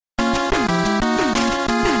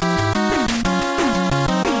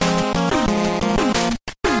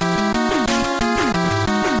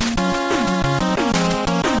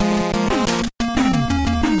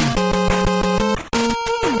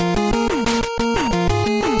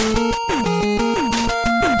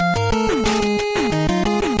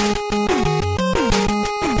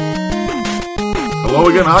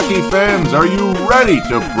Michigan hockey fans, are you ready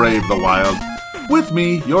to brave the Wild? With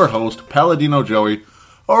me, your host, Paladino Joey,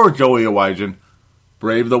 or Joey Awajan.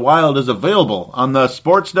 Brave the Wild is available on the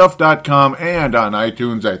sportstuff.com and on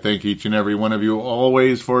iTunes. I thank each and every one of you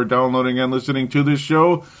always for downloading and listening to this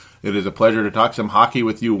show. It is a pleasure to talk some hockey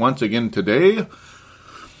with you once again today.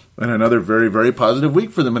 And another very, very positive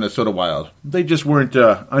week for the Minnesota Wild. They just weren't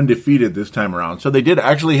undefeated this time around. So they did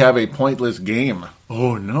actually have a pointless game.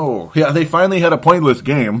 Oh, no. Yeah, they finally had a pointless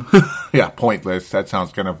game. Yeah, pointless. That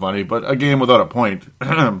sounds kind of funny. But a game without a point.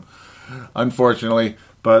 Unfortunately.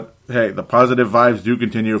 But, hey, the positive vibes do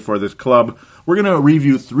continue for this club. We're going to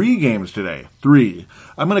review 3 games today. 3.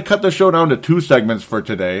 I'm going to cut the show down to 2 segments for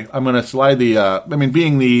today. I'm going to slide there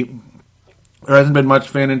hasn't been much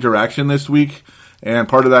fan interaction this week. And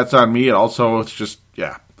part of that's on me. It's just,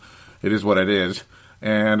 it is what it is.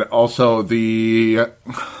 And also the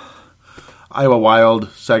Iowa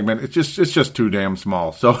Wild segment, it's just too damn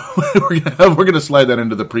small. So we're gonna slide that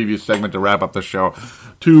into the previous segment to wrap up the show.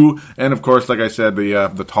 2, and of course, like I said,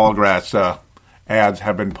 the tall grass ads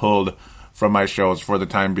have been pulled from my shows for the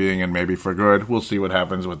time being, and maybe for good. We'll see what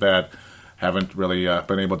happens with that. Haven't really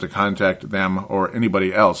been able to contact them or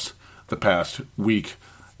anybody else the past week.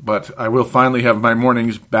 But I will finally have my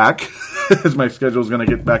mornings back as my schedule is going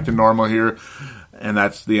to get back to normal here. And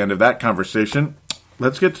that's the end of that conversation.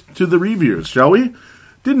 Let's get to the reviews, shall we?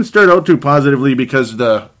 Didn't start out too positively because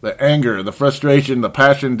the anger, the frustration, the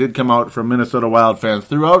passion did come out from Minnesota Wild fans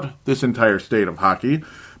throughout this entire state of hockey.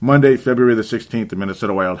 Monday, February the 16th, the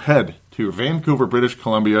Minnesota Wild head to Vancouver, British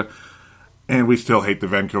Columbia. And we still hate the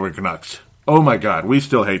Vancouver Canucks. Oh my God, we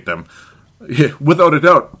still hate them. Yeah, without a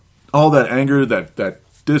doubt. All that anger, that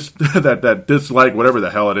dislike, whatever the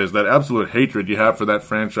hell it is, that absolute hatred you have for that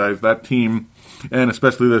franchise, that team, and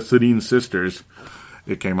especially the Sedin sisters.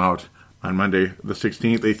 It came out on Monday the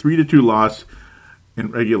 16th, a 3-2 loss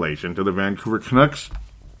in regulation to the Vancouver Canucks.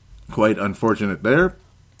 Quite unfortunate there.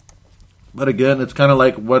 But again, it's kind of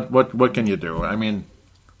like, what can you do? I mean,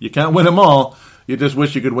 you can't win them all. You just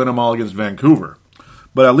wish you could win them all against Vancouver.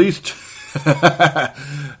 But at least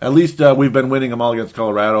we've been winning them all against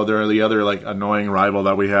Colorado. They're the other annoying rival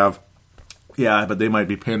that we have. Yeah, but they might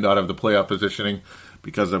be pinned out of the playoff positioning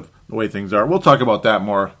because of the way things are. We'll talk about that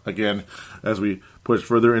more again as we push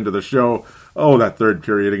further into the show. Oh, that third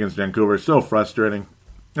period against Vancouver is so frustrating.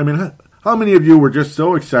 I mean, how many of you were just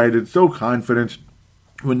so excited, so confident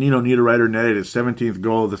when Nino Niederreiter netted his 17th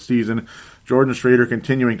goal of the season? Jordan Schrader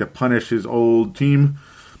continuing to punish his old team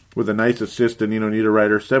with a nice assist to Nino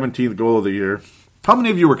Niederreiter, 17th goal of the year. How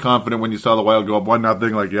many of you were confident when you saw the Wild go up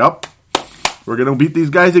 1-0, like, yep, we're going to beat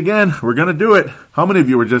these guys again. We're going to do it. How many of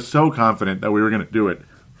you were just so confident that we were going to do it?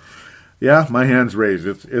 Yeah, my hand's raised.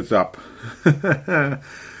 It's up.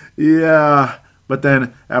 Yeah. But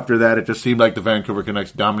then after that, it just seemed like the Vancouver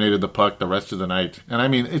Canucks dominated the puck the rest of the night. And I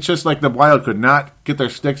mean, it's just like the Wild could not get their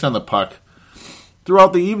sticks on the puck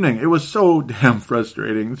throughout the evening. It was so damn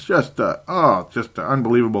frustrating. It's just an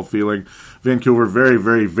unbelievable feeling. Vancouver very,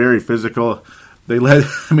 very, very physical. They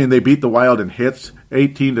beat the Wild in hits,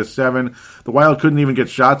 18-7. The Wild couldn't even get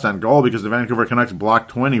shots on goal because the Vancouver Canucks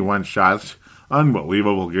blocked 21 shots.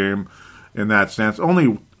 Unbelievable game in that sense.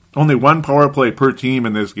 Only one power play per team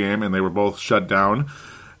in this game, and they were both shut down.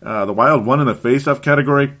 The Wild won in the faceoff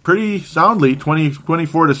category pretty soundly,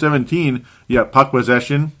 24-17. Yet puck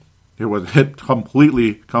possession, it was hit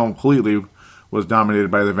completely was dominated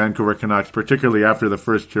by the Vancouver Canucks, particularly after the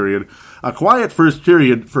first period. A quiet first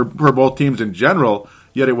period for both teams in general,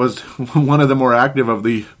 yet it was one of the more active of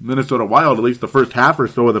the Minnesota Wild, at least the first half or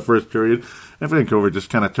so of the first period. And Vancouver just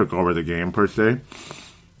kind of took over the game, per se.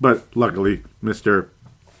 But luckily, Mr.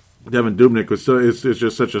 Devin Dubnyk is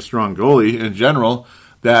just such a strong goalie in general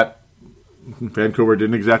that Vancouver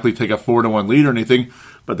didn't exactly take a 4-1 lead or anything,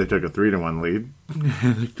 but they took a 3-1 lead.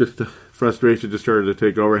 Just the frustration just started to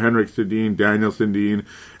take over. Henrik Sedin, Daniel Sundin,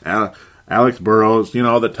 Alex Burrows,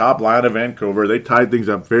 the top line of Vancouver. They tied things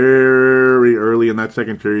up very early in that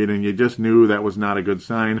second period, and you just knew that was not a good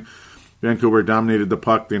sign. Vancouver dominated the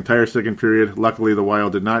puck the entire second period. Luckily, the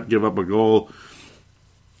Wild did not give up a goal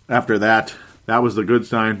after that. That was the good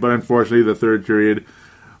sign, but unfortunately, the third period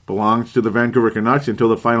belongs to the Vancouver Canucks until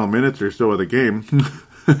the final minutes or so of the game.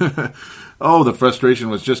 Oh, the frustration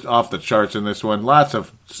was just off the charts in this one. Lots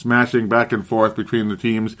of smashing back and forth between the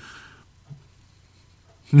teams.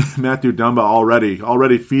 Matthew Dumba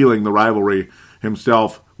already feeling the rivalry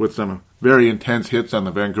himself with some very intense hits on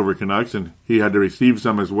the Vancouver Canucks, and he had to receive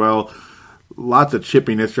some as well. Lots of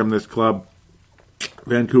chippiness from this club.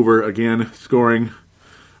 Vancouver, again, scoring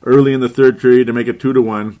early in the third period to make it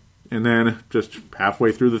 2-1. And then just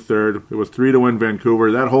halfway through the third, it was 3-1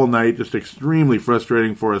 Vancouver. That whole night, just extremely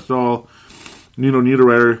frustrating for us all. Nino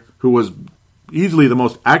Niederreiter, who was easily the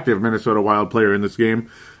most active Minnesota Wild player in this game,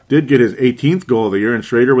 did get his 18th goal of the year, and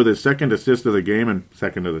Schrader with his second assist of the game and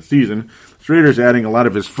second of the season. Schrader's adding a lot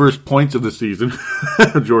of his first points of the season.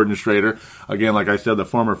 Jordan Schrader, again, like I said, the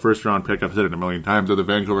former first-round pick, I've said it a million times, of the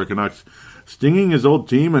Vancouver Canucks, stinging his old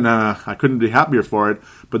team, and I couldn't be happier for it.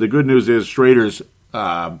 But the good news is Schrader's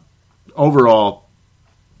overall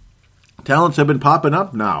talents have been popping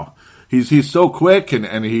up now. He's so quick,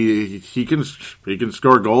 and he can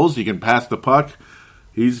score goals. He can pass the puck.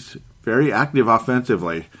 He's very active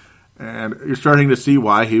offensively, and you're starting to see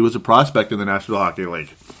why he was a prospect in the National Hockey League.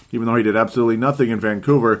 Even though he did absolutely nothing in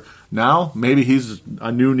Vancouver, now maybe he's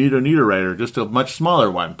a new Nino Niederreiter, just a much smaller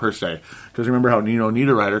one per se. Because remember how Nino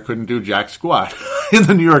Niederreiter couldn't do jack squat in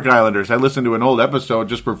the New York Islanders. I listened to an old episode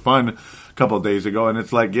just for fun a couple of days ago, and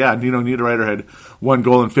it's like, yeah, Nino Niederreiter had 1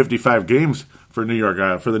 goal in 55 games for the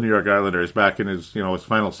New York Islanders back in his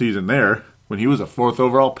final season there, when he was a 4th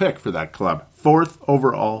overall pick for that club. 4th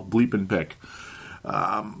overall bleeping pick.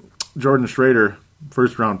 Jordan Schrader,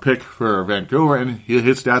 first round pick for Vancouver, and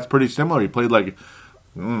his stats pretty similar. He played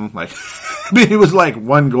he was like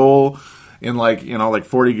 1 goal in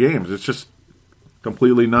 40 games. It's just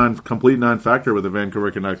complete non-factor with the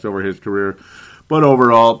Vancouver Canucks over his career. But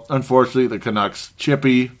overall, unfortunately, the Canucks,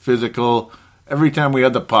 chippy, physical. Every time we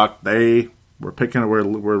had the puck, they were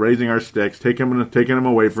we're raising our sticks, taking them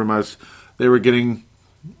away from us. They were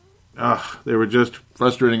just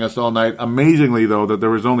frustrating us all night. Amazingly, though, that there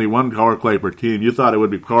was only 1 power play per team. You thought it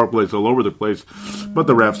would be power plays all over the place, but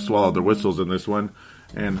the refs swallowed their whistles in this one.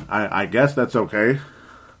 And I guess that's okay,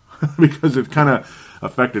 because it kind of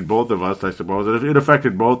affected both of us, I suppose. It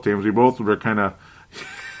affected both teams. We both were kind of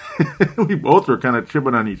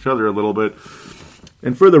chipping on each other a little bit.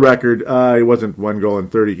 And for the record, it wasn't 1 goal in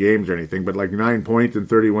 30 games or anything, but 9 points in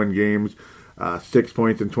 31 games, 6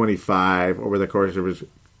 points in 25 over the course of his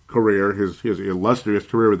career, his illustrious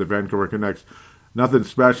career with the Vancouver Canucks. Nothing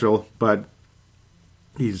special, but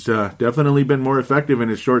he's definitely been more effective in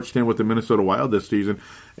his short stint with the Minnesota Wild this season.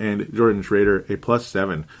 And Jordan Schrader, a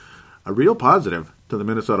 +7. A real positive to the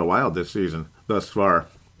Minnesota Wild this season thus far.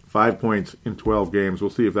 5 points in 12 games. We'll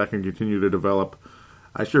see if that can continue to develop.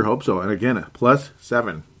 I sure hope so. And again,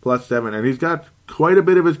 +7. And he's got quite a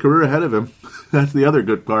bit of his career ahead of him. That's the other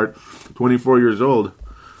good part. 24 years old.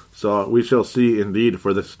 So we shall see indeed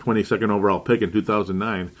for this 22nd overall pick in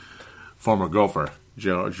 2009. Former Gopher,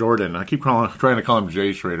 Jordan. I keep trying to call him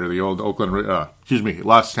Jay Schrader, the old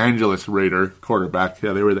Los Angeles Raider quarterback.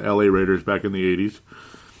 Yeah, they were the LA Raiders back in the 80s.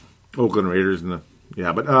 Oakland Raiders.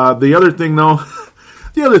 But the other thing, though,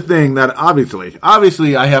 that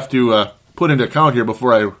obviously I have to put into account here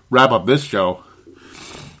before I wrap up this show.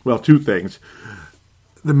 Well, 2 things.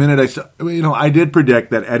 The minute I saw, I did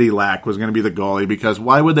predict that Eddie Lack was going to be the goalie, because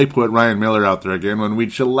why would they put Ryan Miller out there again when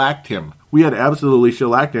we'd shellacked him? We had absolutely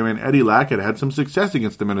shellacked him, and Eddie Lack had some success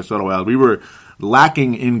against the Minnesota Wild. We were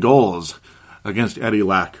lacking in goals against Eddie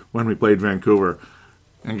Lack when we played Vancouver.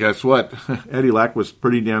 And guess what? Eddie Lack was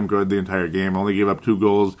pretty damn good the entire game. Only gave up 2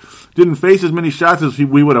 goals. Didn't face as many shots as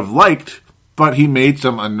we would have liked, but he made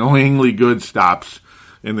some annoyingly good stops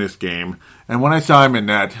in this game. And when I saw him in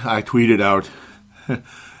net, I tweeted out,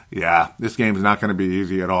 yeah, this game's not going to be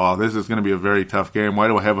easy at all. This is going to be a very tough game. Why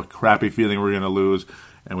do I have a crappy feeling we're going to lose?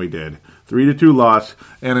 And we did. 3-2 loss,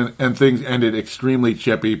 and things ended extremely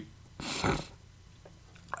chippy.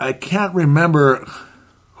 I can't remember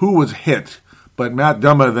who was hit, but Matt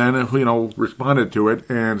Dumba then, responded to it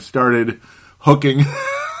and started hooking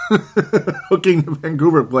the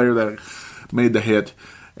Vancouver player that made the hit.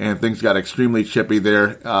 And things got extremely chippy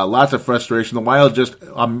there. Lots of frustration. The Wild just,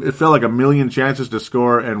 it felt like a million chances to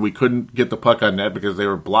score, and we couldn't get the puck on net because they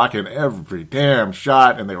were blocking every damn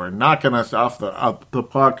shot, and they were knocking us off the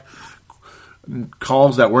puck.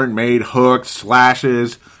 Calls that weren't made, hooks,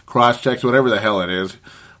 slashes, cross-checks, whatever the hell it is.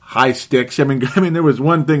 High sticks. I mean, there was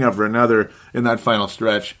one thing after another in that final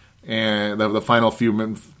stretch. And the final few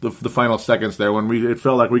minutes, the final seconds there, when it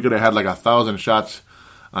felt like we could have had 1,000 shots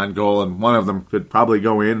on goal, and one of them could probably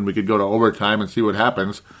go in, and we could go to overtime and see what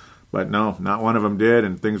happens. But no, not one of them did,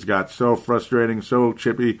 and things got so frustrating, so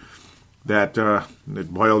chippy, that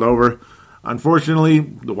it boiled over. Unfortunately,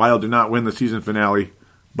 the Wild did not win the season finale,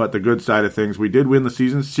 but the good side of things, we did win the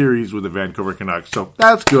season series with the Vancouver Canucks, so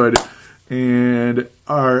that's good. And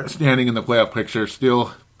our standing in the playoff picture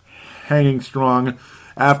still hanging strong.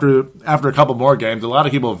 After a couple more games, a lot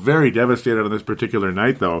of people very devastated on this particular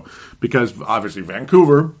night, though, because obviously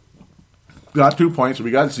Vancouver got 2 points,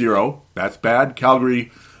 we got 0. That's bad.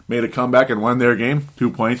 Calgary made a comeback and won their game,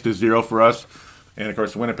 2-0 for us. And, of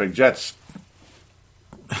course, the Winnipeg Jets.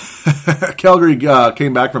 Calgary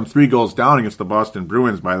came back from 3 goals down against the Boston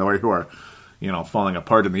Bruins, by the way, who are, falling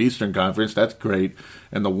apart in the Eastern Conference. That's great.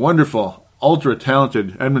 And the wonderful,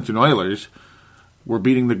 ultra-talented Edmonton Oilers were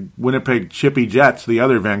beating the Winnipeg Chippy Jets, the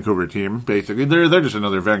other Vancouver team, basically. They're just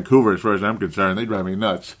another Vancouver, as far as I'm concerned. They drive me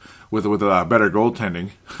nuts with better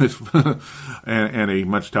goaltending and a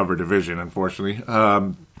much tougher division, unfortunately.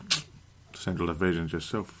 Central Division is just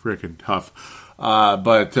so freaking tough.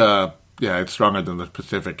 But it's stronger than the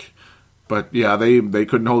Pacific. But, yeah, they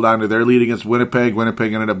couldn't hold on to their lead against Winnipeg.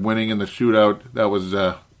 Winnipeg ended up winning in the shootout. That was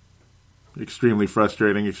extremely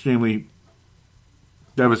frustrating, extremely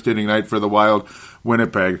devastating night for the Wild.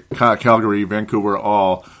 Winnipeg, Calgary, Vancouver,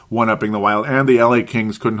 all one-upping the Wild. And the LA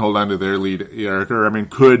Kings couldn't hold on to their lead.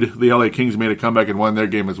 The LA Kings made a comeback and won their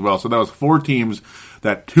game as well. So that was 4 teams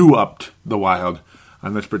that 2-upped the Wild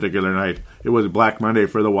on this particular night. It was Black Monday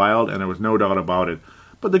for the Wild, and there was no doubt about it.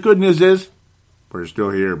 But the good news is, we're still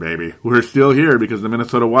here, baby. We're still here because the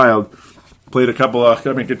Minnesota Wild played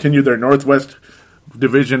continued their Northwest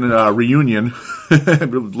Division reunion,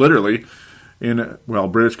 literally, in,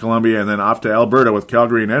 British Columbia, and then off to Alberta with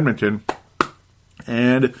Calgary and Edmonton.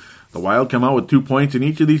 And the Wild come out with 2 points in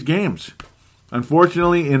each of these games.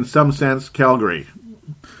 Unfortunately, in some sense, Calgary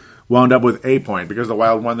wound up with a point because the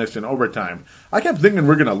Wild won this in overtime. I kept thinking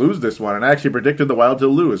we're going to lose this one, and I actually predicted the Wild to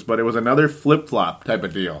lose, but it was another flip-flop type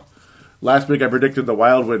of deal. Last week I predicted the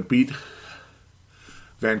Wild would beat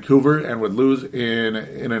Vancouver and would lose in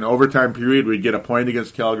an overtime period. We'd get a point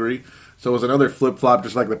against Calgary. So it was another flip-flop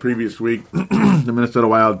just like the previous week. The Minnesota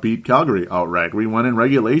Wild beat Calgary outright. We won in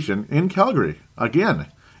regulation in Calgary. Again,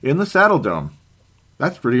 in the Saddle Dome.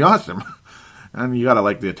 That's pretty awesome. And you got to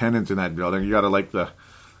like the attendance in that building. You got to like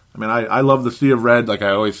I love the sea of red, like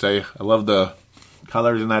I always say. I love the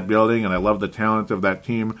colors in that building, and I love the talent of that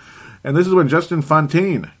team. And this is when Justin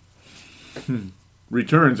Fontaine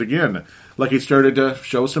returns again. Like he started to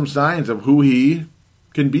show some signs of who he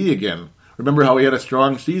can be again. Remember how he had a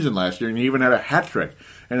strong season last year, and he even had a hat trick.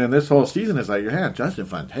 And then this whole season is like, Justin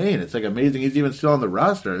Fontaine. It's like amazing. He's even still on the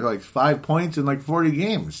roster. Like 5 points in 40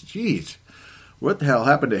 games. Jeez. What the hell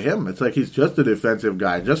happened to him? It's like he's just a defensive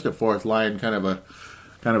guy, just a fourth line kind of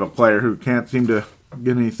a player who can't seem to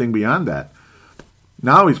get anything beyond that.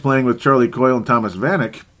 Now he's playing with Charlie Coyle and Thomas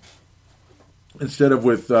Vanek instead of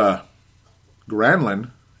with Granlund.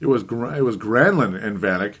 It was Granlund and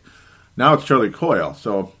Vanek. Now it's Charlie Coyle.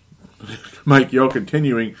 So Mike Yeo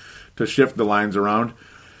continuing to shift the lines around.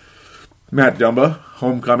 Matt Dumba,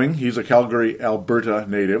 homecoming. He's a Calgary, Alberta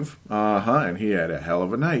native. And he had a hell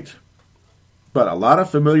of a night. But a lot of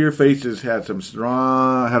familiar faces had a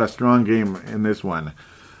strong game in this one.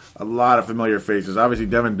 A lot of familiar faces. Obviously,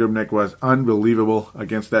 Devin Dubnyk was unbelievable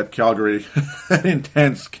against that Calgary,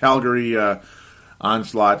 intense Calgary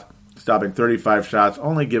onslaught, stopping 35 shots,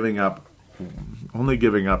 only giving up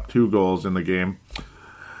 2 goals in the game.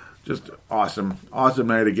 Just awesome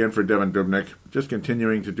night again for Devin Dubnyk. Just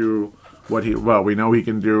continuing to do what we know he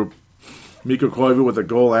can do. Mikko Koivu with a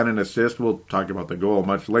goal and an assist. We'll talk about the goal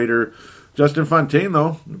much later. Justin Fontaine,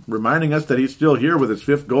 though, reminding us that he's still here with his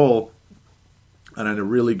 5th goal. And a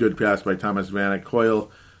really good pass by Thomas Vanek.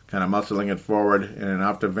 Coyle kind of muscling it forward and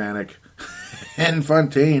off to Vanek. And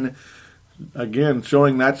Fontaine, again,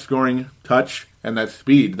 showing that scoring touch and that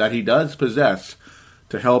speed that he does possess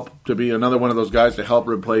to be another one of those guys to help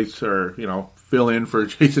replace or, fill in for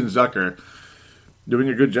Jason Zucker. Doing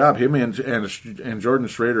a good job. Him and Jordan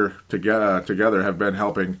Schrader together have been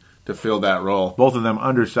helping to fill that role. Both of them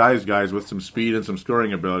undersized guys with some speed and some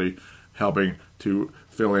scoring ability, helping to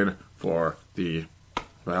fill in for the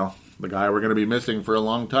guy we're going to be missing for a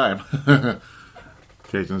long time.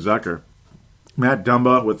 Jason Zucker. Matt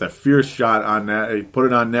Dumba with a fierce shot on net. He put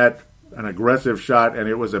it on net, an aggressive shot, and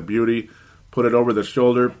it was a beauty. Put it over the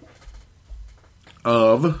shoulder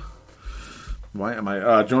of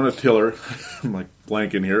Jonas Hiller. I'm like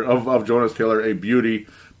blanking here. Of Jonas Hiller, a beauty.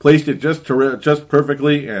 Placed it just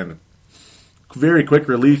perfectly, and very quick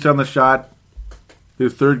release on the shot.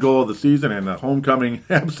 His 3rd goal of the season, and the homecoming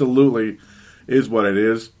absolutely is what it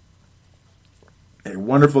is. A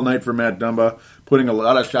wonderful night for Matt Dumba, putting a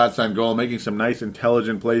lot of shots on goal, making some nice,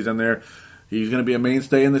 intelligent plays in there. He's going to be a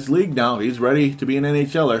mainstay in this league now. He's ready to be an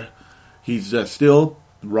NHLer. He's still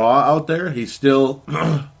raw out there. He's still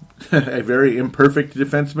a very imperfect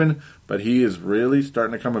defenseman, but he is really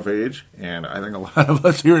starting to come of age, and I think a lot of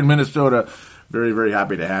us here in Minnesota very, very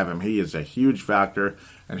happy to have him. He is a huge factor,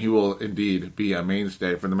 and he will indeed be a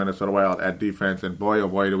mainstay for the Minnesota Wild at defense, and boy, oh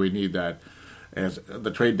boy, do we need that. as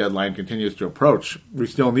the trade deadline continues to approach. We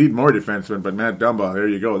still need more defensemen, but Matt Dumba, there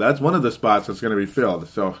you go. That's one of the spots that's going to be filled.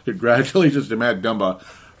 So congratulations to Matt Dumba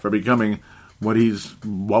for becoming what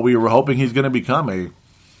we were hoping he's going to become,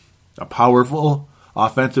 a powerful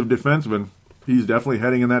offensive defenseman. He's definitely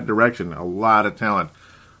heading in that direction. A lot of talent.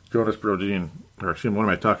 Jonas Brodin, what am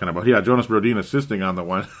I talking about? Yeah, Jonas Brodin assisting on the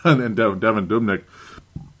one, and Devin Dubnyk.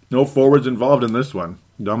 No forwards involved in this one.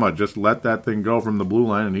 Dumba just let that thing go from the blue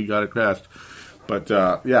line, and he got it crashed. But,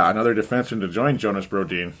 another defenseman to join Jonas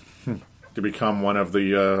Brodin to become one of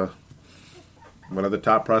the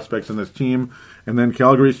top prospects in this team. And then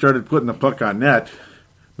Calgary started putting the puck on net,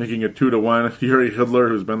 making it 2-1. Yuri Hidler,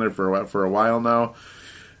 who's been there for a while now.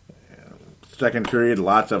 Second period,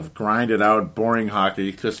 lots of grinded out, boring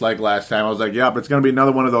hockey, just like last time. I was like, but it's going to be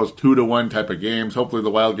another one of those 2-1 type of games. Hopefully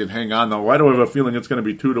the Wild can hang on, though. Why do I have a feeling it's going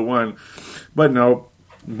to be 2-1? But no,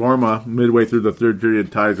 Borma, midway through the third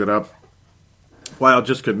period, ties it up. Wild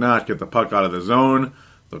just could not get the puck out of the zone.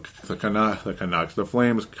 The Canucks, the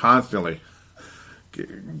Flames, constantly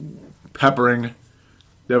peppering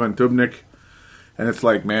Devin Dubnyk. And it's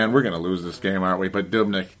like, man, we're going to lose this game, aren't we? But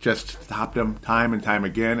Dubnyk just stopped him time and time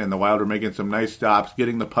again, and the Wild were making some nice stops,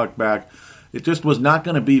 getting the puck back. It just was not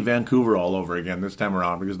going to be Vancouver all over again this time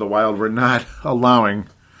around because the Wild were not allowing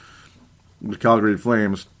the Calgary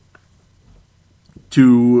Flames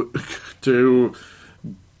to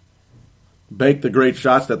bake the great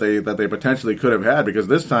shots that they potentially could have had, because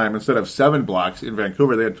this time, instead of 7 blocks in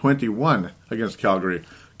Vancouver, they had 21 against Calgary.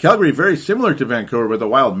 Calgary, very similar to Vancouver, but the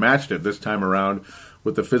Wild matched it this time around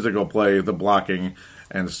with the physical play, the blocking,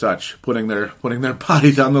 and such, putting their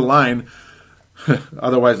bodies on the line.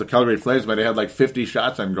 Otherwise, the Calgary Flames might have had like 50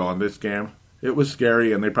 shots on goal in this game. It was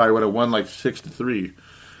scary, and they probably would have won like 6-3.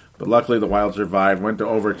 But luckily, the Wild survived, went to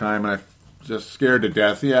overtime, and I just scared to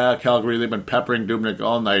death. Yeah, Calgary, they've been peppering Dubnyk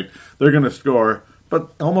all night. They're going to score.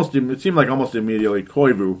 But it seemed like almost immediately,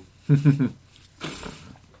 Koivu,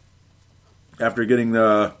 after getting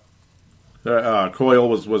the Coyle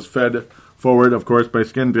was fed forward, of course, by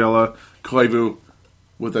Scandella. Koivu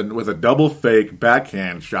with a double fake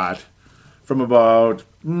backhand shot from about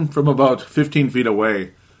 15 feet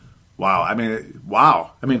away. Wow. I mean,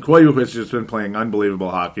 Koivu has just been playing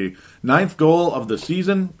unbelievable hockey. 9th goal of the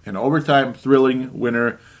season, an overtime thrilling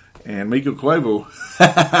winner, and Mikko Koivu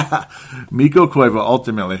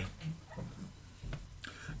ultimately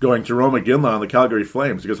going Jarome Iginla on the Calgary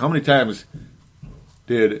Flames, because how many times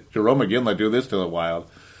did Jarome Iginla do this to the Wild?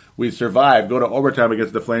 We survived, go to overtime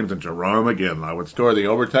against the Flames, and Jarome Iginla would score the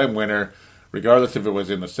overtime winner, regardless if it was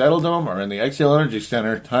in the Settle Dome or in the XL Energy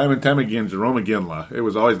Center. Time and time again, Jarome Iginla. It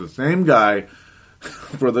was always the same guy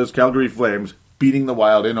for those Calgary Flames beating the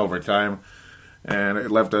Wild in overtime, and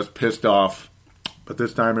it left us pissed off. But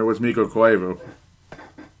this time it was Mikko Koivu.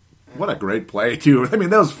 What a great play, too. I mean,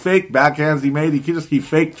 those fake backhands he made, he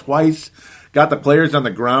faked twice, got the players on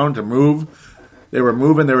the ground to move. They were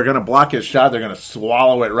moving, they were going to block his shot, they're going to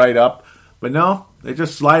swallow it right up. But no, they're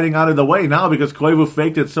just sliding out of the way now because Koivu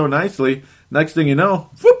faked it so nicely. Next thing you know,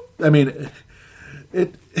 whoop, I mean,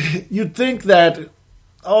 you'd think that,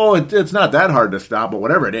 it's not that hard to stop, but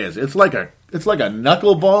whatever it is, it's like a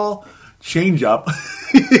knuckleball changeup.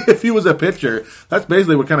 If he was a pitcher, that's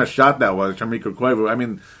basically what kind of shot that was from Mikko Koivu. I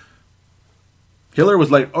mean, Hiller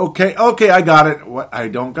was like, okay, I got it. What? I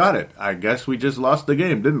don't got it. I guess we just lost the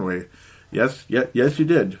game, didn't we? Yes, you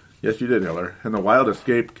did. Yes, you did, Hiller. And the Wild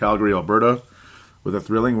escaped Calgary, Alberta with a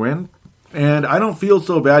thrilling win. And I don't feel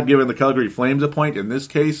so bad giving the Calgary Flames a point in this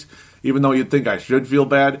case, even though you'd think I should feel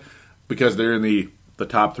bad, because they're in the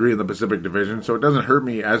top 3 in the Pacific Division, so it doesn't hurt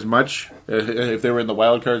me as much if they were in the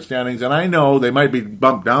wild card standings. And I know they might be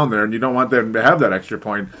bumped down there, and you don't want them to have that extra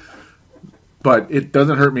point, but it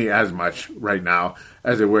doesn't hurt me as much right now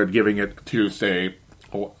as it would giving it to, say,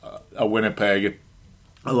 a Winnipeg,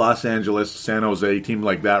 a Los Angeles, San Jose team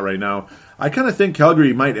like that right now. I kind of think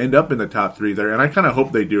Calgary might end up in the top 3 there, and I kind of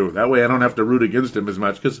hope they do. That way I don't have to root against them as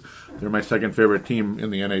much, because they're my second favorite team in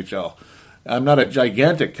the NHL. I'm not a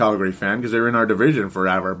gigantic Calgary fan because they're in our division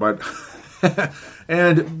forever, but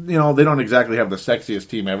and they don't exactly have the sexiest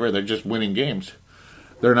team ever. They're just winning games.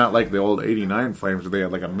 They're not like the old '89 Flames where they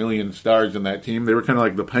had like 1 million stars in that team. They were kind of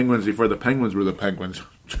like the Penguins before the Penguins were the Penguins,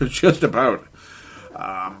 just about.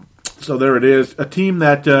 So there it is, a team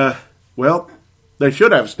that they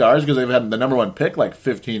should have stars because they've had the number 1 pick like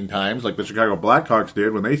 15 times, like the Chicago Blackhawks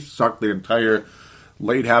did when they sucked the entire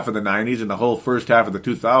late half of the 90s and the whole first half of the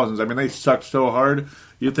 2000s. I mean, they sucked so hard.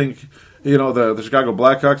 You think, the Chicago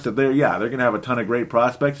Blackhawks, that they're going to have a ton of great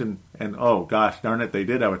prospects, and oh gosh darn it, they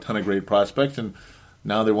did have a ton of great prospects, and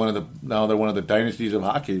now they're one of the dynasties of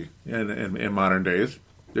hockey in modern days.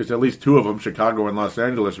 There's at least 2 of them, Chicago and Los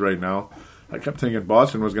Angeles right now. I kept thinking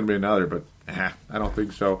Boston was going to be another, but I don't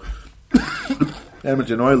think so.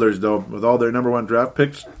 Edmonton Oilers, though, with all their number 1 draft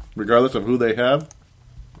picks, regardless of who they have,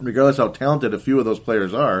 regardless how talented a few of those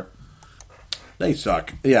players are, they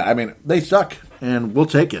suck. Yeah, I mean, they suck, and we'll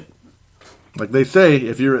take it. Like they say,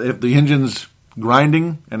 if the engine's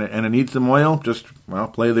grinding and it needs some oil, just,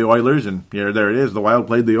 play the Oilers, and there it is. The Wild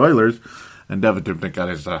played the Oilers, and Devin Dubnyk got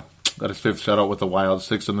his 5th shutout with the Wild,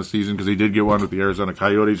 6th in the season, because he did get one with the Arizona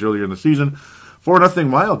Coyotes earlier in the season.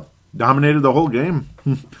 4-0 Wild. Dominated the whole game.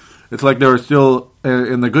 It's like they were still,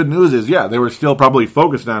 and the good news is, they were still probably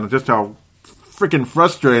focused on just how freaking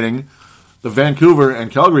frustrating the Vancouver and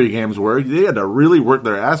Calgary games were. They had to really work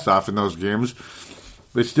their ass off in those games.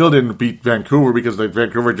 They still didn't beat Vancouver because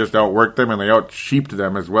Vancouver just outworked them and they out-sheeped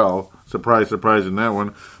them as well. Surprise, surprise in that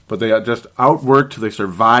one. But they just outworked, they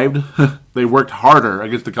survived. They worked harder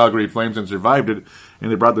against the Calgary Flames and survived it.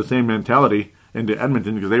 And they brought the same mentality into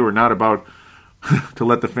Edmonton because they were not about to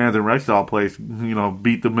let the fans in Rexall Place,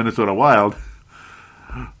 beat the Minnesota Wild.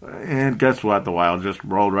 And guess what? The Wild just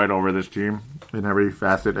rolled right over this team in every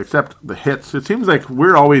facet except the hits. It seems like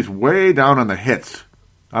we're always way down on the hits.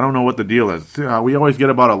 I don't know what the deal is. We always get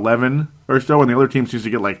about 11 or so, and the other team seems to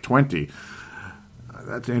get like 20.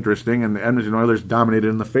 That's interesting, and the Edmonton Oilers dominated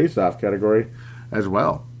in the face-off category as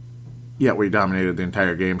well. Yeah, we dominated the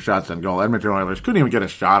entire game, shots on goal. Edmonton Oilers couldn't even get a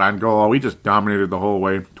shot on goal. We just dominated the whole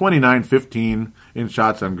way. 29-15 in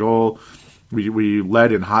shots on goal. We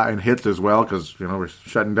led in hits as well because we're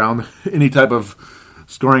shutting down any type of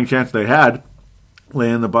scoring chance they had,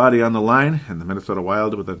 laying the body on the line. And the Minnesota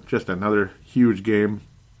Wild with just another huge game.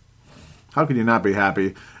 How can you not be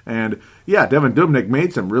happy? And Devin Dubnyk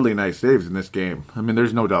made some really nice saves in this game. I mean,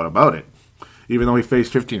 there's no doubt about it. Even though he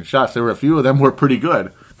faced 15 shots, there were a few of them were pretty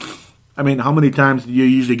good. I mean, how many times do you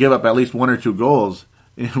usually give up at least 1 or 2 goals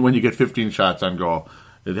when you get 15 shots on goal?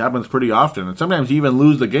 It happens pretty often. And sometimes you even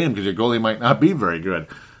lose the game because your goalie might not be very good.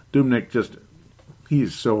 Dubnyk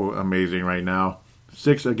he's so amazing right now.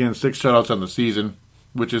 6 shutouts on the season,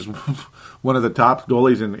 which is one of the top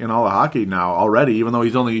goalies in all of hockey now already, even though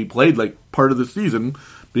he's only played like part of the season,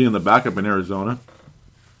 being the backup in Arizona.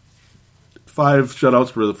 5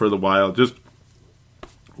 shutouts for the Wild. Just,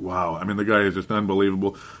 wow. I mean, the guy is just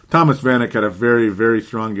unbelievable. Thomas Vanek had a very, very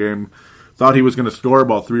strong game. Thought he was going to score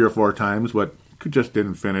about 3 or 4 times, but just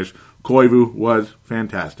didn't finish. Koivu was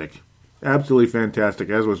fantastic. Absolutely fantastic,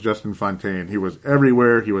 as was Justin Fontaine. He was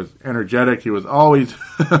everywhere. He was energetic. He was always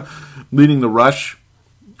leading the rush.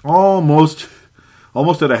 Almost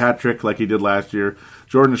at a hat trick like he did last year.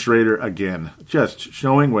 Jordan Schrader, again, just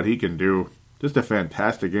showing what he can do. Just a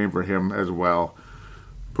fantastic game for him as well.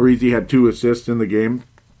 Parisi had 2 assists in the game.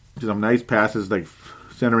 Some nice passes, like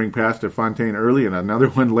centering pass to Fontaine early, and another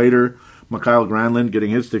one later. Mikhail Granlund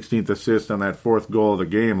getting his 16th assist on that 4th goal of the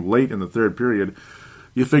game late in the 3rd period.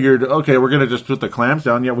 You figured, okay, we're going to just put the clamps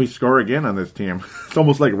down, yet we score again on this team. It's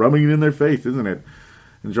almost like rubbing it in their face, isn't it?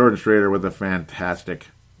 And Jordan Schrader with a fantastic,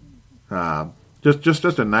 just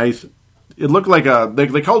a nice. It looked like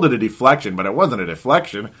they called it a deflection, but it wasn't a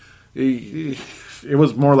deflection. It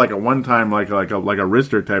was more like a one-time, like a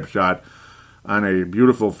wrister type shot on a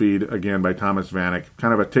beautiful feed again by Thomas Vanek,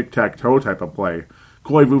 kind of a tic-tac-toe type of play.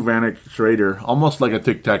 Koivu, Vanek, Schrader, almost like a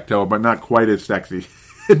tic-tac-toe, but not quite as sexy.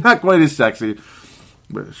 Not quite as sexy.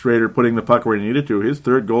 But Schrader putting the puck where he needed to. His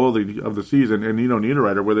 3rd goal of the season, and Nino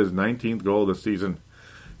Niederreiter with his 19th goal of the season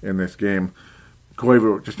in this game.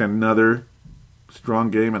 Koivu, just another strong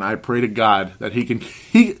game, and I pray to God that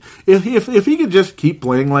if he could just keep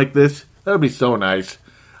playing like this, that would be so nice.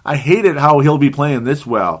 I hate it how he'll be playing this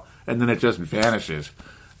well, and then it just vanishes.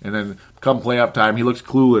 And then come playoff time, he looks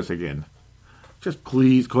clueless again. Just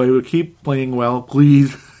please, Koivu, keep playing well,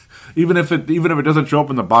 please. Even if it doesn't show up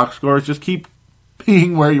in the box scores, just keep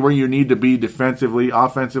being where you need to be defensively,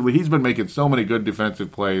 offensively. He's been making so many good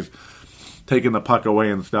defensive plays, taking the puck away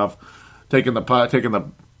and stuff, taking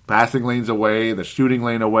the passing lanes away, the shooting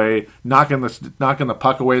lane away, knocking the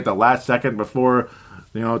puck away at the last second before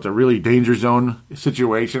it's a really danger zone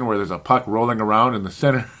situation where there's a puck rolling around in the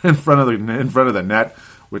center in front of the net,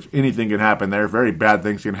 which anything can happen there. Very bad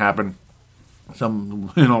things can happen.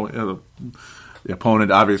 The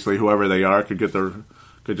opponent, obviously, whoever they are, could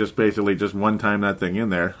just basically just one time that thing in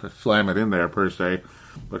there, slam it in there per se.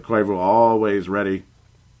 But Koivu always ready.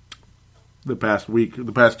 The past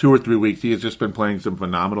 2 or 3 weeks, he has just been playing some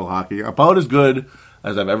phenomenal hockey, about as good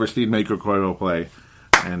as I've ever seen Mikko Koivu play,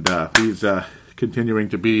 and he's continuing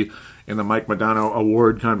to be in the Mike Modano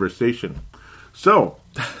Award conversation. So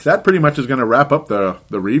that pretty much is going to wrap up the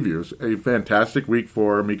reviews. A fantastic week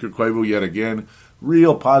for Mikko Koivu yet again.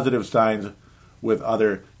 Real positive signs with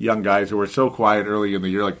other young guys who were so quiet early in the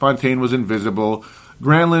year. Like Fontaine was invisible.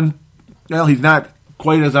 Granlund, well, he's not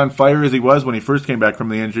quite as on fire as he was when he first came back from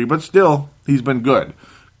the injury, but still, he's been good.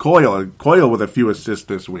 Coyle with a few assists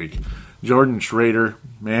this week. Jordan Schrader,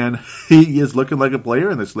 man, he is looking like a player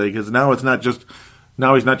in this league, because now he's not just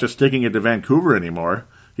sticking it to Vancouver anymore.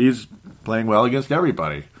 He's playing well against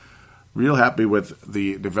everybody. Real happy with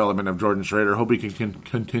the development of Jordan Schrader. Hope he can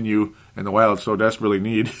continue, and the Wild so desperately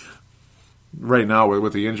need right now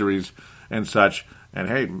with the injuries and such. And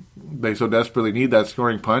hey, they so desperately need that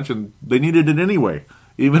scoring punch, and they needed it anyway,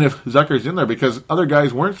 even if Zucker's in there, because other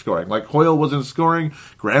guys weren't scoring. Like Coyle wasn't scoring,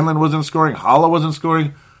 Granlund wasn't scoring, Haula wasn't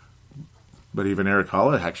scoring, but even Erik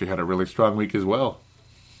Haula actually had a really strong week as well.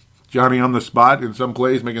 Johnny on the spot in some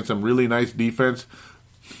plays, making some really nice defense.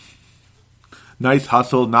 Nice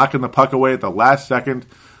hustle, knocking the puck away at the last second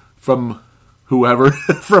from whoever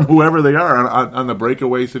they are on the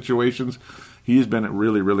breakaway situations. He's been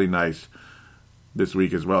really, really nice this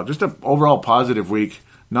week as well. Just an overall positive week.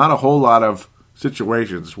 Not a whole lot of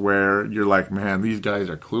situations where you're like, man, these guys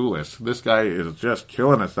are clueless. This guy is just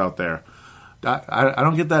killing us out there. I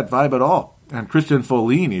don't get that vibe at all. And Christian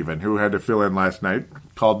Folin, even, who had to fill in last night,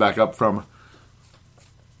 called back up from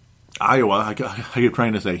Iowa. I keep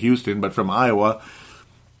trying to say Houston, but from Iowa,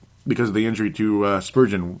 because of the injury to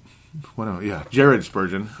Spurgeon. Jared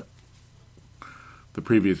Spurgeon, the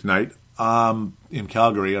previous night in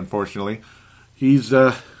Calgary, unfortunately. He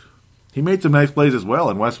made some nice plays as well,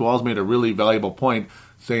 and Wes Walz made a really valuable point,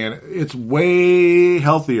 saying it's way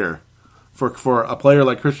healthier for a player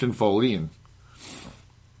like Christian Folin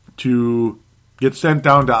to get sent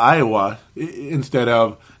down to Iowa instead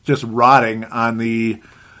of just rotting in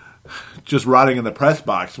the press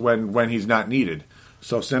box when he's not needed.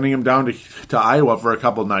 So sending him down to Iowa for a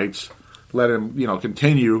couple nights, let him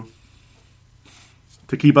continue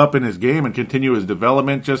to keep up in his game and continue his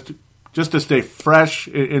development, just to stay fresh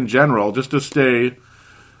in general, just to stay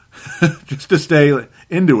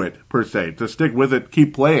into it per se, to stick with it,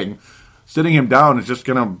 keep playing. Sitting him down is just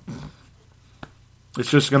gonna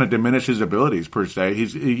diminish his abilities per se.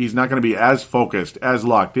 He's not going to be as focused, as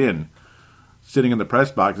locked in, sitting in the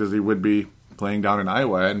press box as he would be playing down in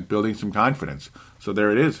Iowa and building some confidence. So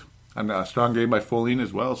there it is. And a strong game by Folin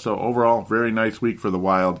as well. So overall, very nice week for the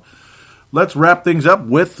Wild. Let's wrap things up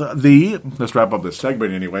let's wrap up this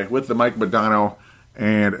segment anyway, with the Mike Modano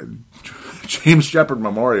and James Shepard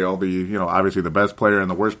Memorial, obviously the best player and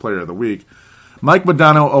the worst player of the week. Mike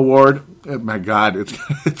Modano Award, oh my God,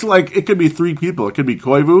 it's like it could be three people. It could be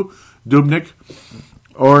Koivu, Dubnyk,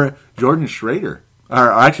 or Jordan Schrader.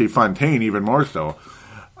 Or actually Fontaine, even more so.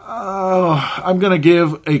 I'm going to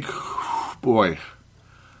give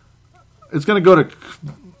it's going to go to...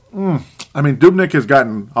 Dubnyk has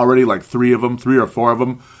gotten already like three or four of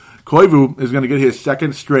them. Koivu is going to get his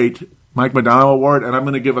second straight Mike Modano Award, and I'm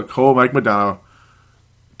going to give a Mike Modano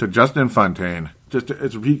to Justin Fontaine.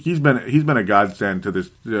 He's been a godsend to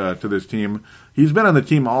this team. He's been on the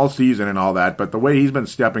team all season and all that, but the way he's been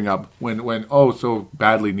stepping up when so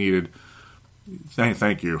badly needed.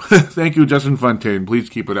 Thank you, thank you, Justin Fontaine. Please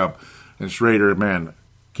keep it up, and Schrader, man,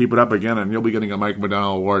 keep it up again, and you'll be getting a Mike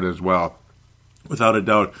Modano Award as well, without a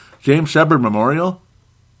doubt. James Shepard Memorial.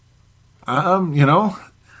 It's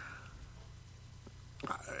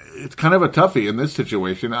kind of a toughie in this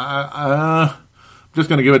situation. I'm just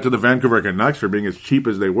going to give it to the Vancouver Canucks for being as cheap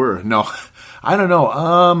as they were. No, I don't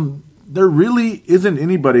know. There really isn't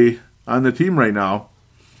anybody on the team right now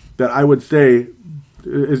that I would say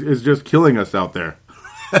is just killing us out there.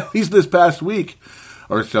 At least this past week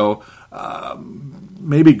or so.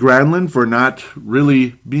 Maybe Granlund for not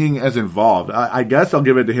really being as involved. I guess I'll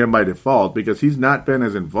give it to him by default, because he's not been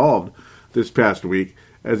as involved this past week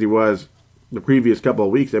as he was the previous couple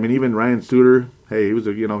of weeks. Even Ryan Suter, hey, he was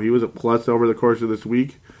a plus over the course of this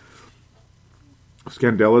week.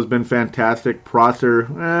 Scandella's been fantastic. Prosser,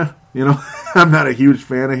 I'm not a huge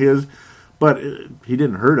fan of his, but he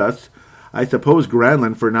didn't hurt us. I suppose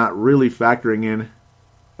Granlund for not really factoring in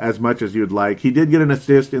as much as you'd like. He did get an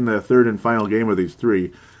assist in the third and final game of these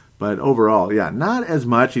three, but overall, yeah, not as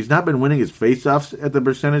much. He's not been winning his faceoffs at the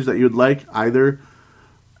percentage that you'd like either.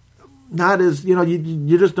 Not as,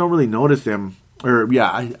 you just don't really notice him.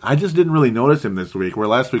 I just didn't really notice him this week, where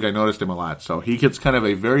last week I noticed him a lot. So he gets kind of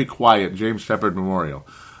a very quiet James Shepard Memorial.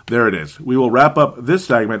 There it is. We will wrap up this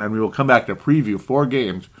segment, and we will come back to preview 4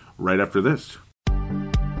 games right after this.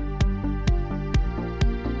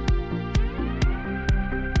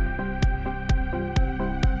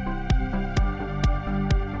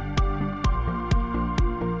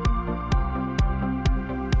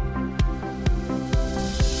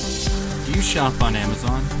 Do you shop on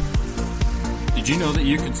Amazon? Do Did you know that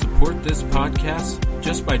you can support this podcast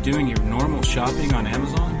just by doing your normal shopping on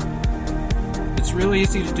Amazon? It's really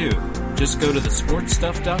easy to do. Just go to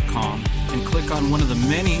thesportstuff.com and click on one of the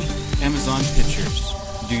many Amazon pictures.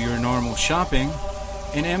 Do your normal shopping,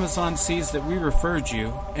 and Amazon sees that we referred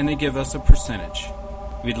you, and they give us a percentage.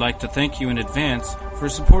 We'd like to thank you in advance for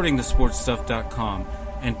supporting thesportstuff.com,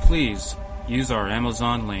 and please use our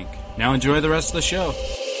Amazon link. Now enjoy the rest of the show.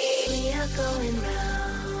 We are going round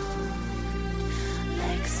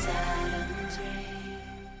like Saturn's ring.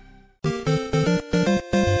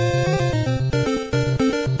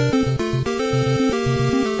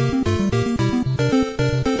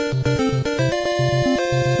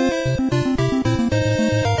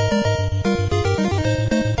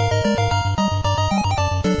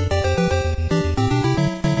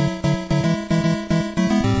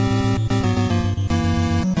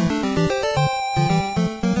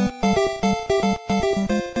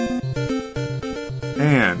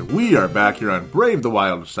 We are back here on Brave the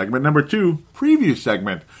Wild, segment number 2, preview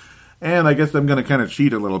segment. And I guess I'm going to kind of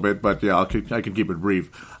cheat a little bit, but yeah, I can keep it brief.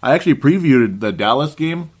 I actually previewed the Dallas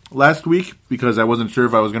game last week because I wasn't sure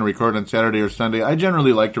if I was going to record on Saturday or Sunday. I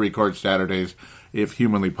generally like to record Saturdays if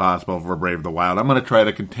humanly possible for Brave the Wild. I'm going to try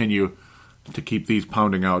to continue to keep these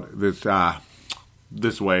pounding out this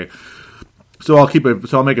way. So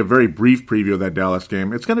I'll make a very brief preview of that Dallas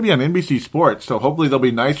game. It's going to be on NBC Sports, so hopefully they'll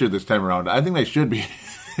be nicer this time around. I think they should be.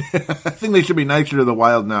 I think they should be nicer to the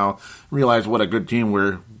Wild now. Realize what a good team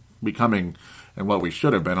we're becoming and what we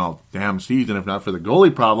should have been all damn season if not for the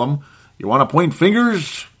goalie problem. You want to point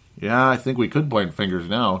fingers? Yeah, I think we could point fingers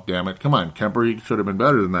now. Damn it. Come on, Kemper, he should have been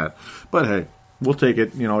better than that. But hey, we'll take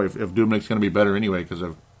it, if Dubnyk's going to be better anyway because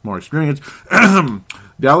of more experience.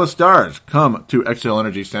 Dallas Stars come to Xcel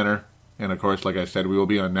Energy Center. And of course, like I said, we will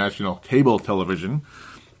be on national cable television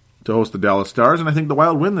to host the Dallas Stars, and I think the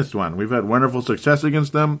Wild win this one. We've had wonderful success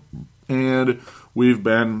against them, and we've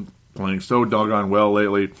been playing so doggone well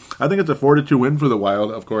lately. I think it's a 4-2 win for the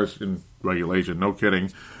Wild, of course, in regulation, no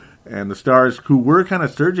kidding. And the Stars, who were kind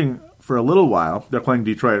of surging for a little while, they're playing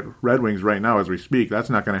Detroit Red Wings right now as we speak.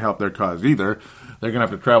 That's not going to help their cause either. They're going to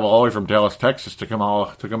have to travel all the way from Dallas, Texas to come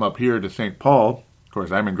up here to St. Paul. Of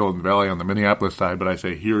course, I'm in Golden Valley on the Minneapolis side, but I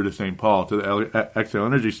say here to St. Paul, to the Xcel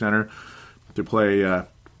Energy Center to play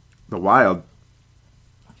the Wild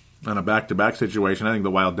on a back-to-back situation. I think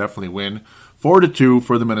the Wild definitely win. 4-2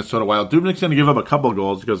 for the Minnesota Wild. Dubnyk's going to give up a couple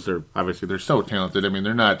goals because they're so talented. I mean,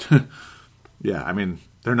 they're not.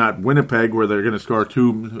 They're not Winnipeg where they're going to score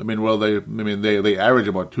two. They average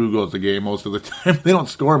about 2 goals a game most of the time. They don't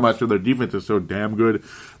score much, but their defense is so damn good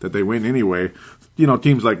that they win anyway.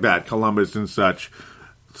 Teams like that, Columbus and such.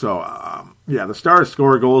 So, the Stars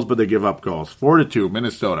score goals, but they give up goals. 4-2,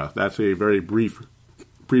 Minnesota. That's a very brief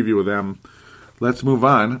preview of them. Let's move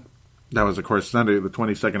on. That was, of course, Sunday, the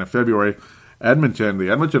 22nd of February. Edmonton,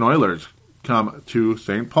 the Edmonton Oilers come to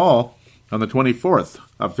St. Paul on the 24th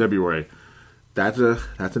of February. That's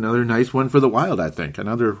another nice one for the Wild, I think.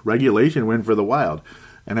 Another regulation win for the Wild.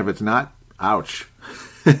 And if it's not, ouch.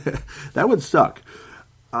 That would suck.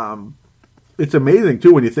 It's amazing,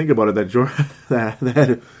 too, when you think about it,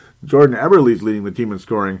 that Jordan Eberle's leading the team in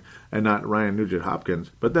scoring and not Ryan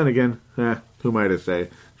Nugent-Hopkins. But then again, who might I say?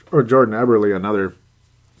 Or Jordan Eberle, another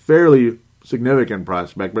fairly significant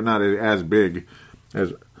prospect, but not as big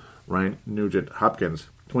as Ryan Nugent-Hopkins.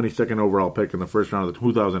 22nd overall pick in the first round of the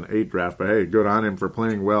 2008 draft. But hey, good on him for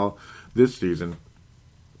playing well this season.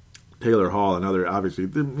 Taylor Hall, another, obviously,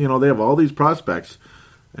 they have all these prospects.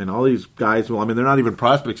 And all these guys, they're not even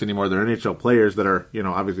prospects anymore. They're NHL players that are,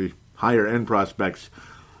 obviously higher-end prospects.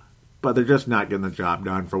 But they're just not getting the job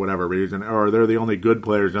done for whatever reason. Or they're the only good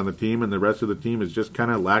players on the team, and the rest of the team is just kind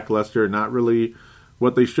of lackluster, not really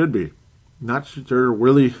what they should be. Not sure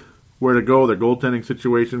really where to go. Their goaltending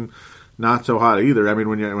situation, not so hot either. I mean,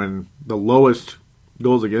 when the lowest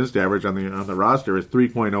goals against average on the roster is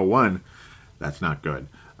 3.01, that's not good.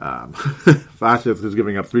 Fawcett is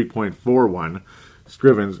giving up 3.41.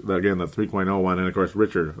 Scrivens, again, the 3.01, and of course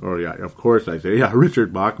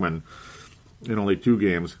Richard Bachman in only 2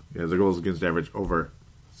 games has a goals against average over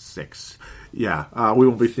 6. Yeah, we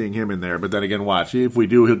won't be seeing him in there, but then again, watch. If we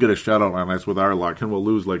do, he'll get a shutout on us with our luck, and we'll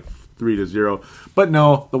lose like 3-0. But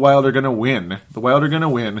no, the Wild are going to win. The Wild are going to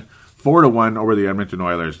win 4-1 over the Edmonton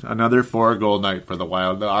Oilers. Another 4-goal night for the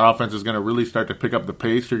Wild. Our offense is going to really start to pick up the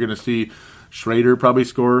pace. You're going to see Schrader probably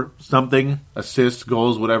score something, assists,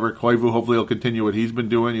 goals, whatever. Koivu hopefully will continue what he's been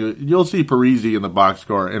doing. You'll see Parise in the box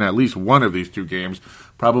score in at least one of these 2 games,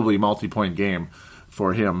 probably multi-point game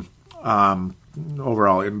for him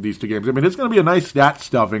overall in these 2 games. I mean, it's going to be a nice stat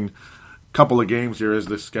stuffing couple of games here as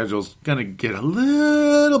the schedule's going to get a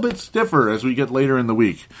little bit stiffer as we get later in the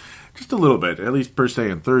week. Just a little bit, at least per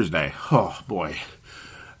se on Thursday. Oh, boy.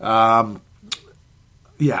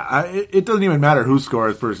 It doesn't even matter who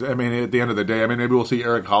scores per se. I mean, at the end of the day, maybe we'll see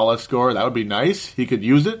Eric Hollis score. That would be nice. He could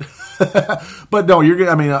use it. But no,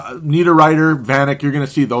 Niederreiter, Vanek, you're going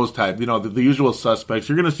to see those types. The usual suspects.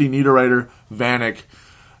 You're going to see Niederreiter, Vanek,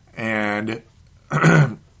 and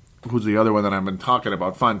who's the other one that I've been talking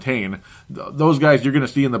about? Fontaine. Those guys you're going to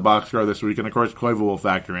see in the boxcar this week. And, of course, Koivu will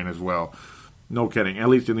factor in as well. No kidding. At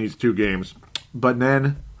least in these two games. But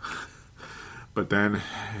then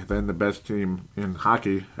the best team in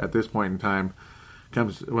hockey at this point in time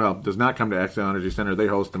does not come to Xcel Energy Center. They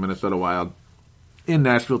host the Minnesota Wild in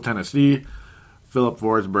Nashville, Tennessee. Philip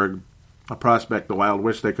Forsberg, a prospect the Wild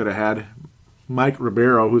wish they could have had. Mike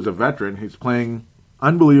Ribeiro, who's a veteran, he's playing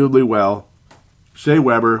unbelievably well. Shea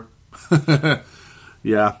Weber, the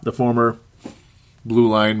former blue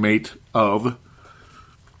line mate of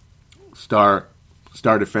star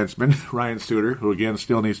defenseman Ryan Suter, who again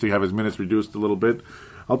still needs to have his minutes reduced a little bit.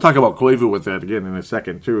 I'll talk about Koivu with that again in a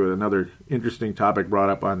second too. Another interesting topic brought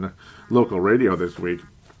up on local radio this week.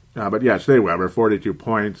 Shea Weber, 42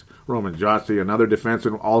 points. Roman Josi, another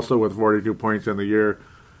defenseman, also with 42 points in the year.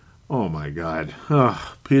 Oh my God.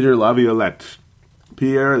 Pierre Laviolette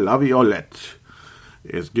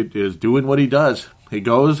is doing what he does. He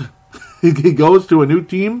goes to a new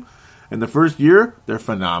team. In the first year, they're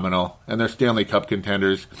phenomenal, and they're Stanley Cup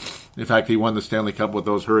contenders. In fact, he won the Stanley Cup with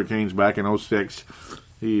those Hurricanes back in 2006.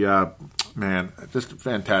 He, just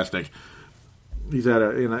fantastic. He's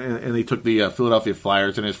and he took the Philadelphia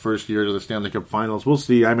Flyers in his first year to the Stanley Cup Finals. We'll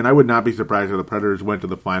see. I would not be surprised if the Predators went to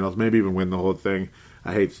the Finals, maybe even win the whole thing.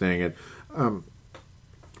 I hate saying it.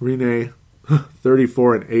 Rene,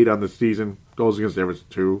 34-8 on the season. Goals against average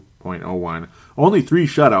 2.01. Only 3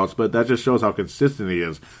 shutouts, but that just shows how consistent he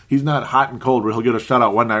is. He's not hot and cold where he'll get a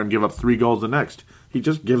shutout one night and give up 3 goals the next. He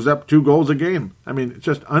just gives up 2 goals a game. It's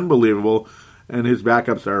just unbelievable. And his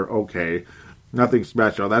backups are okay. Nothing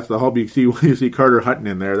special. That's the hope you see when you see Carter Hutton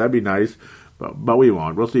in there. That'd be nice. But we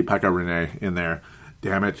won't. We'll see Pekka Rinne in there.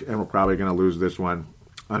 Damn it. And we're probably going to lose this one.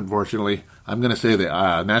 Unfortunately, I'm going to say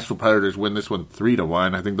the Nashville Predators win this one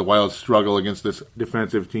 3-1. I think the Wild struggle against this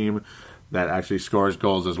defensive team that actually scores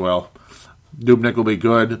goals as well. Dubnyk will be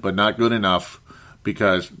good, but not good enough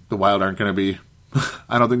because the Wild aren't going to be...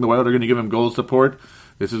 I don't think the Wild are going to give him goal support.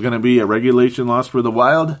 This is going to be a regulation loss for the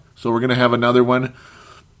Wild, so we're going to have another one.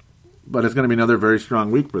 But it's going to be another very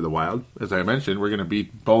strong week for the Wild. As I mentioned, we're going to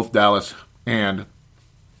beat both Dallas and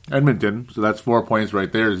Edmonton, so that's 4 points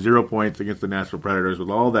right there. 0 points against the Nashville Predators with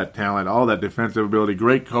all that talent, all that defensive ability,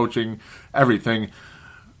 great coaching, everything.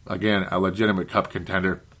 Again, a legitimate cup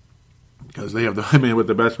contender. Because they have with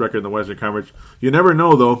the best record in the Western Conference. You never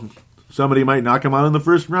know, though. Somebody might knock them out in the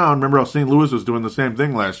first round. Remember how St. Louis was doing the same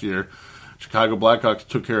thing last year. Chicago Blackhawks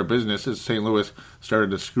took care of business as St. Louis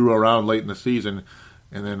started to screw around late in the season.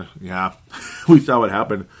 And then, we saw what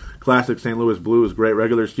happened. Classic St. Louis Blues, great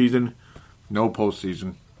regular season, no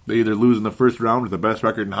postseason. They either lose in the first round with the best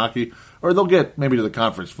record in hockey, or they'll get maybe to the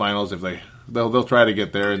conference finals if they'll try to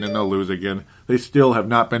get there, and then they'll lose again. They still have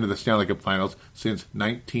not been to the Stanley Cup Finals since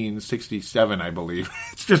 1967, I believe.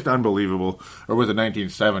 It's just unbelievable. Or was it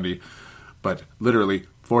 1970? But literally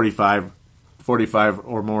 45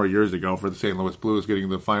 or more years ago for the St. Louis Blues getting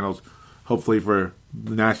to the finals. Hopefully for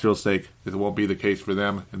Nashville's sake, it won't be the case for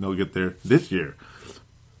them, and they'll get there this year.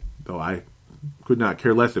 Though I could not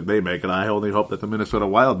care less if they make it. I only hope that the Minnesota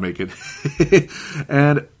Wild make it.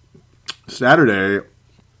 And Saturday...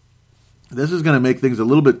 This is going to make things a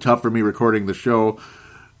little bit tough for me recording the show.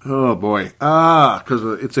 Oh, boy.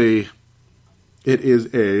 Because it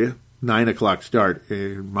is a 9 o'clock start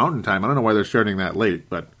in Mountain Time. I don't know why they're starting that late,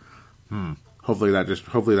 but hopefully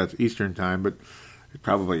that's Eastern Time, but it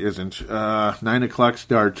probably isn't. 9 o'clock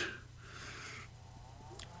start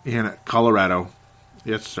in Colorado.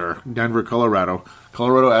 Yes, sir. Denver, Colorado.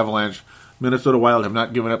 Colorado Avalanche. Minnesota Wild have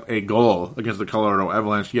not given up a goal against the Colorado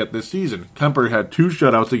Avalanche yet this season. Kuemper had 2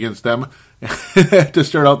 shutouts against them to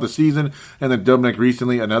start out the season, and then Dubnyk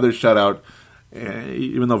recently, another shutout,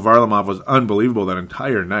 even though Varlamov was unbelievable that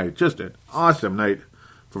entire night. Just an awesome night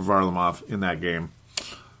for Varlamov in that game.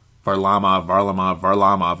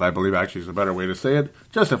 Varlamov, I believe actually is a better way to say it.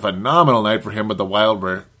 Just a phenomenal night for him, but the Wild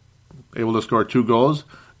were able to score 2 goals.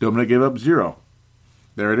 Dubnyk gave up 0.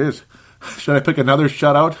 There it is. Should I pick another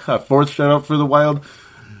shutout? A 4th shutout for the Wild?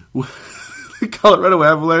 The Colorado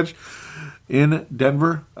Avalanche in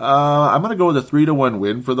Denver. I'm going to go with a 3-1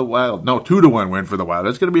 win for the Wild. No, 2-1 win for the Wild.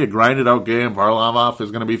 It's going to be a grinded out game. Varlamov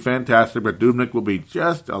is going to be fantastic, but Dubnyk will be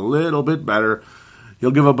just a little bit better.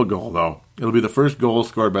 He'll give up a goal, though. It'll be the first goal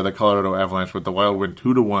scored by the Colorado Avalanche, with the Wild win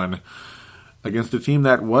 2-1 against a team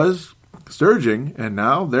that was surging, and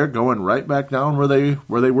now they're going right back down where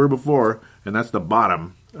they were before, and that's the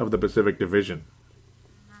bottom of the Pacific Division.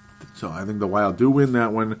 So I think the Wild do win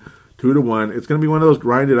that one 2-1. It's going to be one of those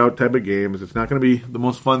grinded out type of games. It's not going to be the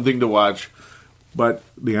most fun thing to watch, but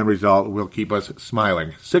the end result will keep us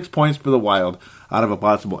smiling. 6 points for the Wild out of a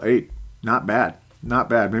possible 8. Not bad. Not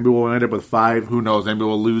bad. Maybe we'll end up with 5. Who knows? Maybe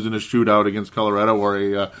we'll lose in a shootout against Colorado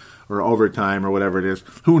or overtime or whatever it is.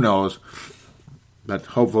 Who knows? But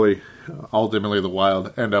hopefully, ultimately, the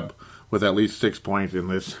Wild end up with at least 6 points in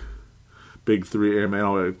this big three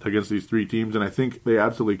against these 3 teams, and I think they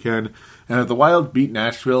absolutely can. And if the Wild beat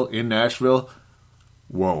Nashville in Nashville,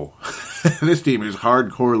 whoa. This team is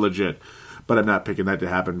hardcore legit. But I'm not picking that to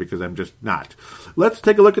happen because I'm just not. Let's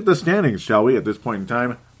take a look at the standings, shall we, at this point in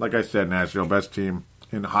time. Like I said, Nashville, best team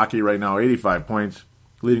in hockey right now, 85 points,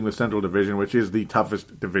 leading the Central Division, which is the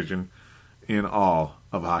toughest division in all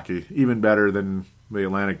of hockey. Even better than the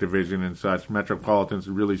Atlantic Division and such. Metropolitan's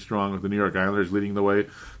really strong with the New York Islanders leading the way.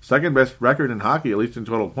 Second best record in hockey, at least in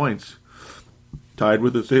total points. Tied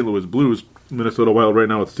with the St. Louis Blues. Minnesota Wild right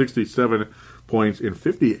now with 67 points in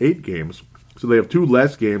 58 games. So they have 2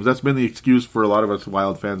 less games. That's been the excuse for a lot of us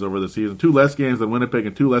Wild fans over the season. 2 less games than Winnipeg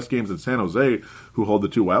and 2 less games than San Jose, who hold the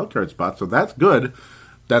 2 wildcard spots. So that's good.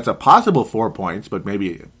 That's a possible 4 points, but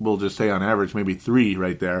maybe we'll just say on average maybe 3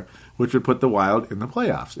 right there, which would put the Wild in the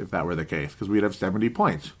playoffs if that were the case, because we'd have 70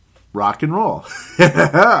 points. Rock and roll.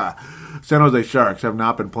 San Jose Sharks have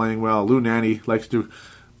not been playing well. Lou Nanne likes to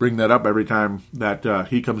bring that up every time that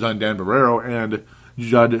he comes on Dan Barreiro and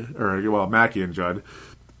Mackey and Judd.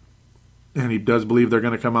 And he does believe they're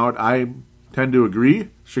going to come out. I tend to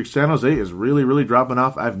agree. San Jose is really, really dropping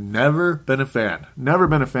off. I've never been a fan. Never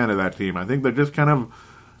been a fan of that team. I think they're just kind of,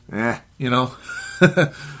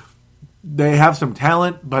 they have some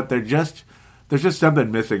talent, but there's just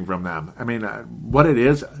something missing from them. I mean, what it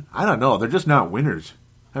is, I don't know. They're just not winners.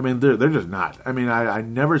 I mean, they're just not. I mean, I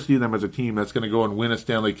never see them as a team that's going to go and win a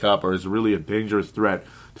Stanley Cup or is really a dangerous threat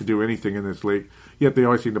to do anything in this league. Yet they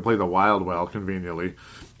always seem to play the Wild well, conveniently.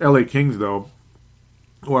 LA Kings, though,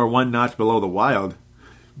 who are 1 notch below the Wild,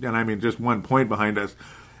 and I mean just 1 point behind us,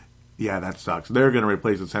 yeah, that sucks. They're going to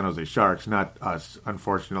replace the San Jose Sharks, not us,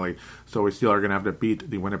 unfortunately. So we still are going to have to beat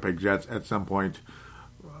the Winnipeg Jets at some point.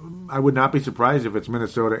 I would not be surprised if it's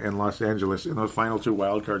Minnesota and Los Angeles in those final 2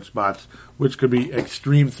 wildcard spots, which could be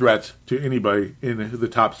extreme threats to anybody in the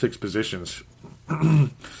top 6 positions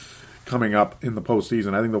coming up in the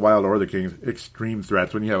postseason. I think the Wild or the Kings, extreme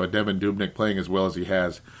threats when you have a Devan Dubnyk playing as well as he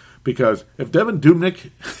has. Because if Devan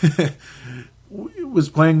Dubnyk was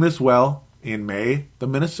playing this well in May, the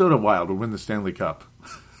Minnesota Wild would win the Stanley Cup.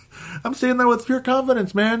 I'm saying that with pure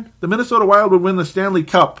confidence, man. The Minnesota Wild would win the Stanley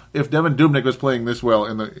Cup if Devan Dubnyk was playing this well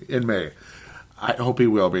in May. I hope he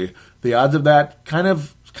will be. The odds of that kind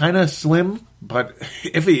of slim, but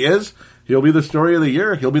if he is, he'll be the story of the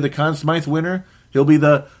year. He'll be the Conn Smythe winner. He'll be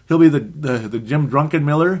the Jim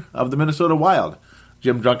Druckenmiller of the Minnesota Wild.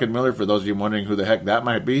 Jim Druckenmiller, for those of you wondering who the heck that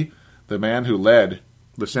might be, the man who led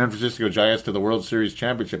the San Francisco Giants to the World Series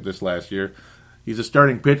championship this last year. He's a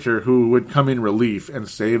starting pitcher who would come in relief and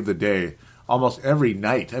save the day almost every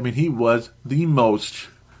night. I mean, he was the most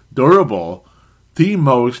durable, the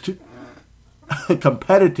most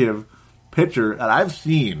competitive pitcher that I've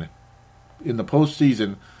seen in the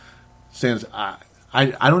postseason since, I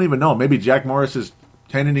don't even know, maybe Jack Morris's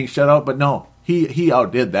 10-inning shutout, but no, he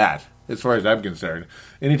outdid that as far as I'm concerned.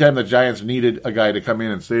 Anytime the Giants needed a guy to come in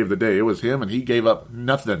and save the day, it was him, and he gave up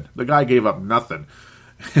nothing. The guy gave up nothing.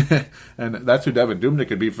 And that's who Devan Dubnyk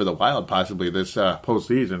could be for the Wild possibly this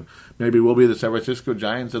postseason. Maybe we'll be the San Francisco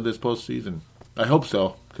Giants of this postseason. I hope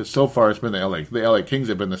so, because so far it's been the LA Kings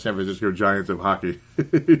have been the San Francisco Giants of hockey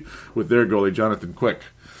with their goalie, Jonathan Quick.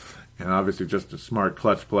 And obviously just a smart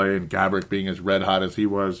clutch play, and Gaborik being as red hot as he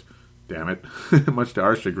was. Damn it. Much to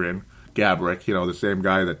our chagrin. Gaborik, the same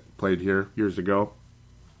guy that played here years ago.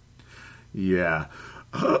 Yeah.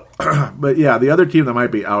 But yeah, the other team that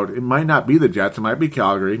might be out, it might not be the Jets, it might be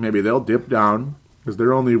Calgary. Maybe they'll dip down, because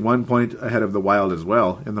they're only 1 point ahead of the Wild as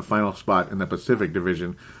well in the final spot in the Pacific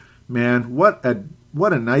Division. Man, what a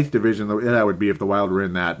nice division that would be if the Wild were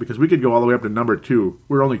in that, because we could go all the way up to number 2.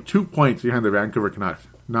 We're only 2 points behind the Vancouver Canucks.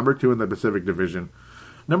 Number 2 in the Pacific Division.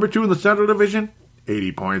 Number 2 in the Central Division,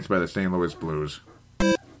 80 points by the St. Louis Blues.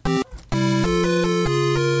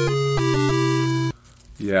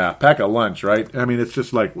 Yeah, pack a lunch, right? I mean, it's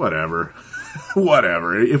just like, whatever.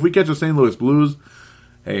 Whatever. If we catch the St. Louis Blues,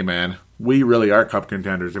 hey, man, we really are cup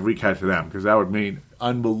contenders if we catch them, because that would mean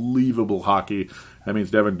unbelievable hockey. That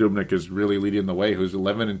means Devin Dubnyk is really leading the way, who's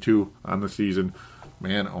 11-2 on the season.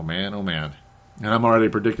 Man, oh man, oh man. And I'm already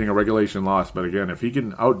predicting a regulation loss, but again, if he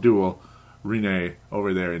can outduel Rene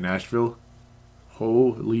over there in Nashville,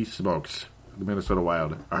 holy smokes. The Minnesota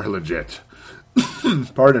Wild are legit.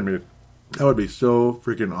 Pardon me. That would be so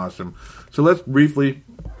freaking awesome. So let's briefly,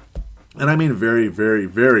 and I mean very, very,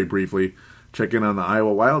 very briefly, check in on the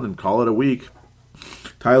Iowa Wild and call it a week.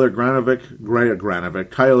 Tyler Graovac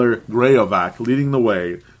leading the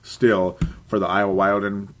way still for the Iowa Wild,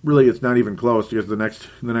 and really it's not even close because the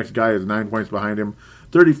next guy is 9 points behind him,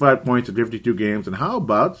 35 points in 52 games. And how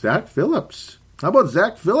about Zach Phillips?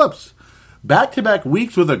 Back-to-back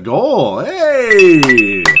weeks with a goal.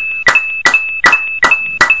 Hey!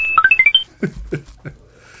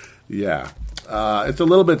 Yeah. It's a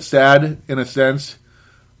little bit sad in a sense,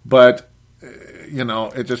 but,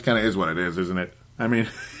 it just kind of is what it is, isn't it? I mean,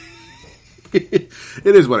 it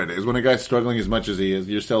is what it is. When a guy's struggling as much as he is,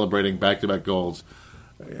 you're celebrating back-to-back goals,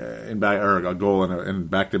 or a goal in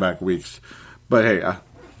back-to-back weeks. But hey, a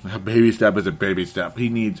baby step is a baby step. He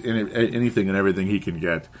needs anything and everything he can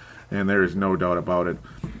get, and there is no doubt about it.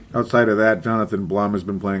 Outside of that, Jonathan Blum has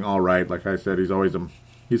been playing all right. Like I said,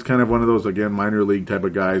 he's kind of one of those, again, minor league type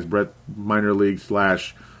of guys. Minor league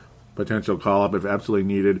 / potential call-up if absolutely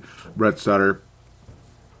needed. Brett Sutter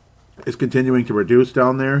is continuing to reduce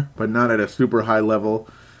down there, but not at a super high level.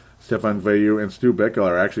 Stefan Veilleux and Stu Bickel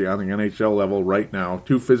are actually on the NHL level right now.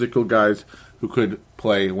 Two physical guys who could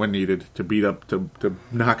play when needed to beat up, to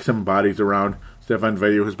knock some bodies around. Stefan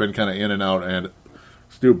Veilleux has been kind of in and out, and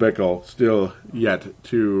Stu Bickel still yet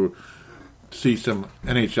to see some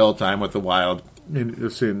NHL time with the Wild in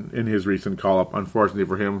his recent call-up. Unfortunately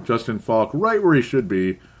for him, Justin Falk right where he should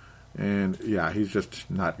be, and yeah, he's just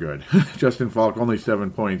not good. Justin Falk only 7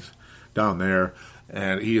 points down there,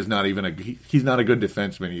 and he is not even he's not a good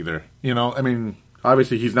defenseman either.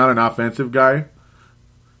 Obviously he's not an offensive guy.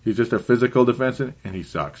 He's just a physical defenseman, and he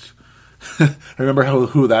sucks. I remember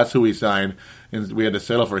who we signed, and we had to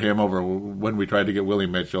settle for him over when we tried to get Willie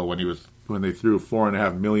Mitchell when they threw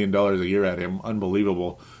 $4.5 million a year at him,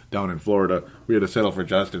 unbelievable, down in Florida. We had to settle for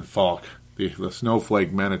Justin Falk, the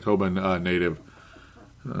snowflake Manitoban native.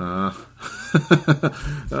 No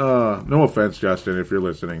offense, Justin, if you're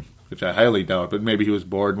listening, which I highly doubt, but maybe he was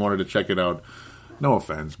bored and wanted to check it out. No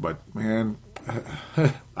offense, but man,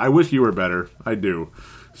 I wish you were better. I do.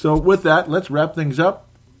 So with that, let's wrap things up.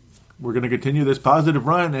 We're going to continue this positive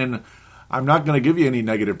run, and I'm not going to give you any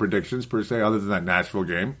negative predictions per se other than that Nashville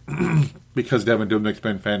game because Devin Dubnyk's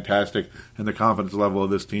been fantastic, and the confidence level of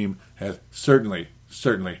this team has certainly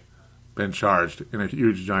been charged in a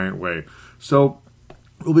huge, giant way. So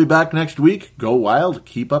we'll be back next week. Go Wild.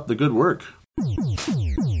 Keep up the good work.